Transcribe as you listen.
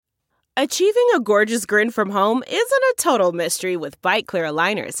Achieving a gorgeous grin from home isn't a total mystery with Byte Clear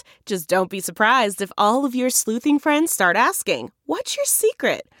aligners. Just don't be surprised if all of your sleuthing friends start asking, "What's your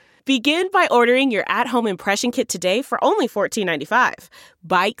secret?" Begin by ordering your at-home impression kit today for only $14.95.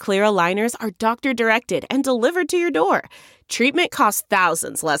 Byte Clear aligners are doctor-directed and delivered to your door. Treatment costs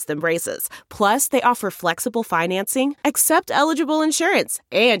thousands less than braces. Plus, they offer flexible financing, accept eligible insurance,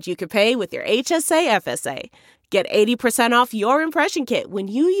 and you can pay with your HSA FSA. Get 80% off your impression kit when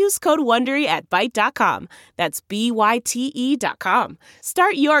you use code WONDERY at Byte.com. That's BYTE.com.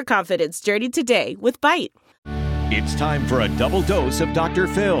 Start your confidence journey today with Byte. It's time for a double dose of Dr.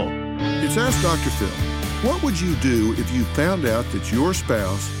 Phil. It's Ask Dr. Phil. What would you do if you found out that your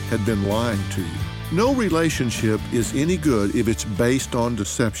spouse had been lying to you? No relationship is any good if it's based on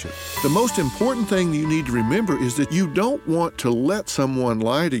deception. The most important thing you need to remember is that you don't want to let someone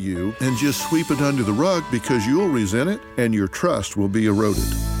lie to you and just sweep it under the rug because you'll resent it and your trust will be eroded.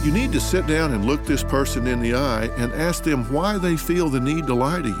 You need to sit down and look this person in the eye and ask them why they feel the need to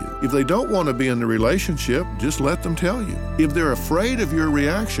lie to you. If they don't want to be in the relationship, just let them tell you. If they're afraid of your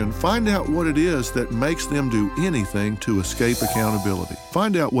reaction, find out what it is that makes them do anything to escape accountability.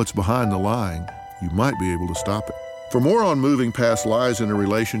 Find out what's behind the lying. You might be able to stop it. For more on moving past lies in a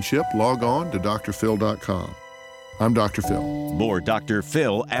relationship, log on to drphil.com. I'm Dr. Phil. More Dr.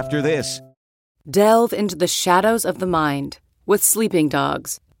 Phil after this. Delve into the shadows of the mind with Sleeping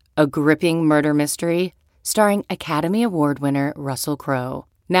Dogs, a gripping murder mystery starring Academy Award winner Russell Crowe.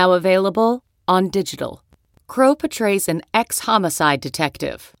 Now available on digital. Crowe portrays an ex-homicide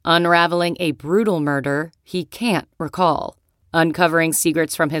detective unraveling a brutal murder he can't recall. Uncovering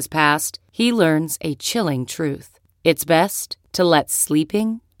secrets from his past, he learns a chilling truth. It's best to let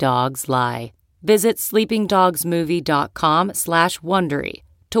sleeping dogs lie. Visit sleepingdogsmovie.com/Wondery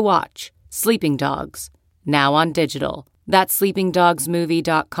to watch Sleeping Dogs, now on digital. That's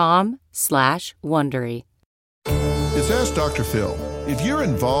sleepingdogsmovie.com/Wondery. It's Ask Dr. Phil. If you're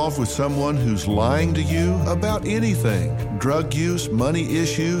involved with someone who's lying to you about anything, drug use, money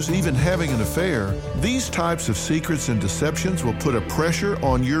issues, even having an affair, these types of secrets and deceptions will put a pressure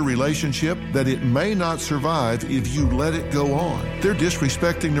on your relationship that it may not survive if you let it go on. They're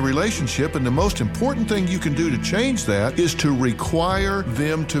disrespecting the relationship, and the most important thing you can do to change that is to require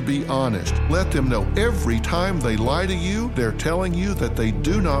them to be honest. Let them know every time they lie to you, they're telling you that they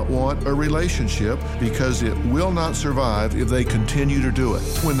do not want a relationship because it will not survive if they continue to do it.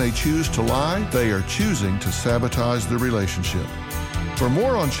 When they choose to lie, they are choosing to sabotage the relationship. For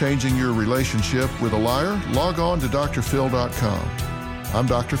more on changing your relationship with a liar, log on to drphil.com. I'm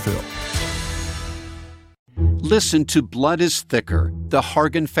Dr. Phil. Listen to Blood is Thicker, The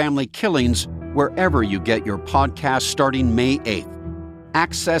Hargan Family Killings, wherever you get your podcast starting May 8th.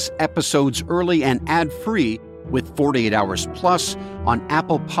 Access episodes early and ad-free with 48 Hours Plus on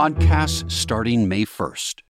Apple Podcasts starting May 1st.